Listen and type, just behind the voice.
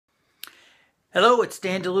Hello, it's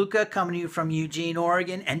Dan DeLuca coming to you from Eugene,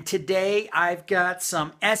 Oregon, and today I've got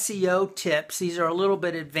some SEO tips. These are a little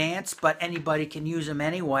bit advanced, but anybody can use them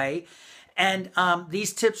anyway. And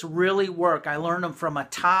these tips really work. I learned them from a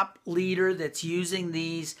top leader that's using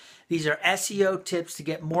these. These are SEO tips to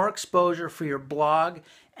get more exposure for your blog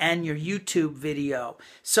and your YouTube video.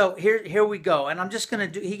 So here we go. And I'm just going to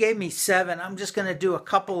do, he gave me 7. I'm just going to do a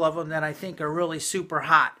couple of them that I think are really super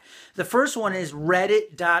hot. The first one is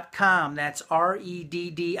reddit.com. That's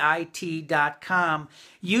reddit.com.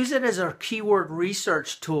 Use it as a keyword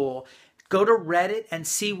research tool. Go to Reddit and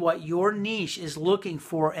see what your niche is looking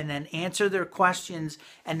for and then answer their questions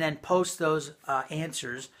and then post those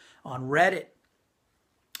answers on Reddit.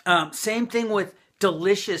 Same thing with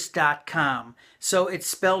delicious.com. So it's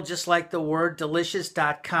spelled just like the word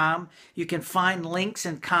delicious.com. You can find links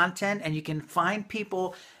and content and you can find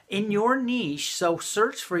people in your niche. So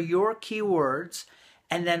search for your keywords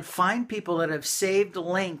and then find people that have saved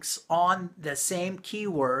links on the same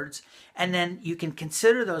keywords. And then you can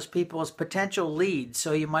consider those people as potential leads.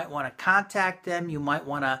 So you might want to contact them. You might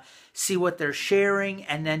want to see what they're sharing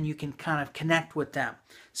and then you can kind of connect with them.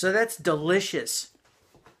 So that's Delicious.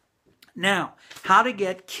 Now, how to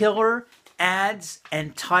get killer ads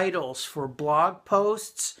and titles for blog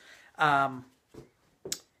posts and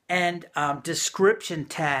description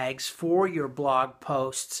tags for your blog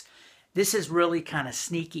posts. This is really kind of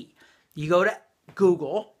sneaky. You go to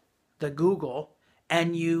Google,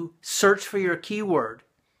 and you search for your keyword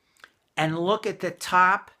and look at the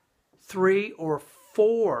top 3 or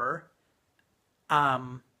 4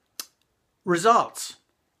 results.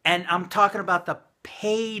 And I'm talking about the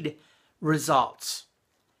paid results.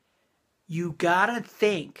 You gotta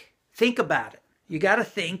think about it. You gotta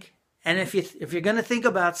think, and if you're gonna think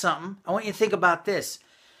about something, I want you to think about this.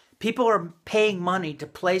 People are paying money to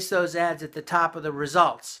place those ads at the top of the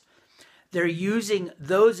results. They're using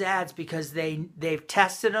those ads because they've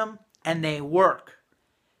tested them and they work.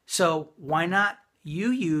 So why not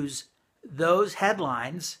you use those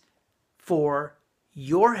headlines for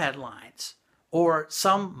your headlines or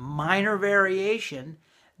some minor variation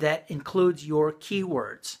that includes your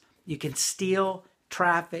keywords. You can steal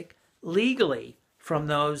traffic legally from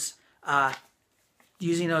those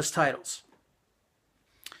using those titles.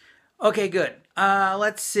 Okay, good.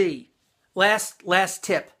 Let's see. Last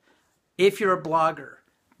tip. If you're a blogger,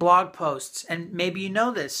 blog posts, and maybe you know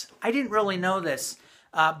this. I didn't really know this,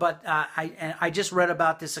 but I just read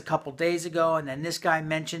about this a couple days ago, and then this guy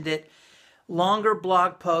mentioned it. Longer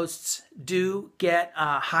blog posts do get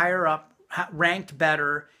higher up, ranked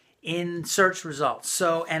better in search results.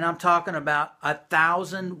 So, and I'm talking about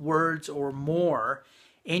 1,000 words or more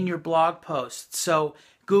in your blog posts. So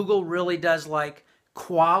Google really does like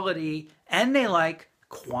quality and they like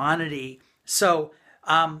quantity. So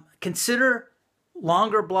consider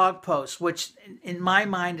longer blog posts, which in my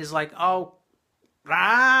mind is like, I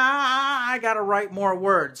got to write more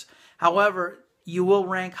words. However, you will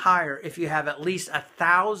rank higher if you have at least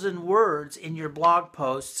 1,000 words in your blog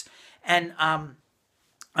posts. And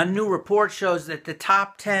a new report shows that the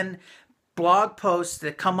top 10 blog posts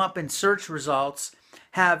that come up in search results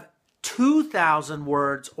have 2,000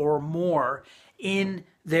 words or more in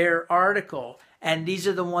their article. And these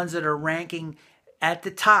are the ones that are ranking at the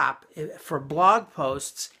top for blog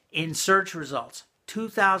posts in search results.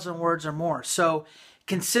 2,000 words or more. So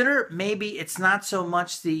consider maybe it's not so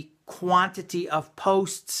much the quantity of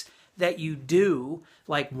posts that you do,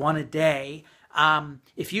 like one a day.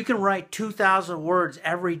 If you can write 2,000 words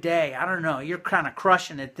every day, I don't know, you're kind of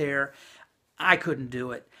crushing it there. I couldn't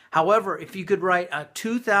do it. However, if you could write a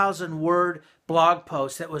 2,000 word blog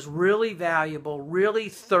post that was really valuable, really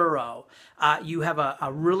thorough, you have a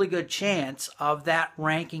really good chance of that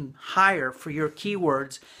ranking higher for your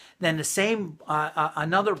keywords than the same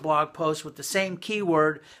another blog post with the same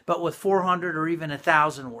keyword but with 400 or even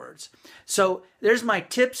 1,000 words. So there's my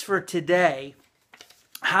tips for today.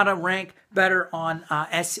 How to rank better on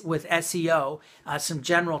with SEO, some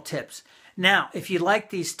general tips. Now, if you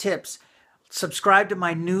like these tips, subscribe to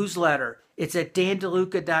my newsletter. It's at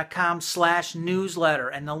dandeluca.com/newsletter,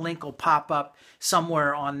 and the link will pop up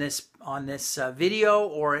somewhere on this video,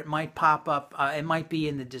 or it might pop up. It might be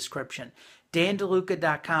in the description.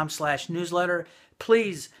 dandeluca.com/newsletter.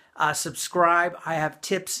 Please subscribe. I have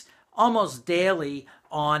tips almost daily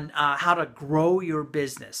on how to grow your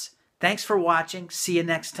business. Thanks for watching. See you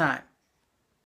next time.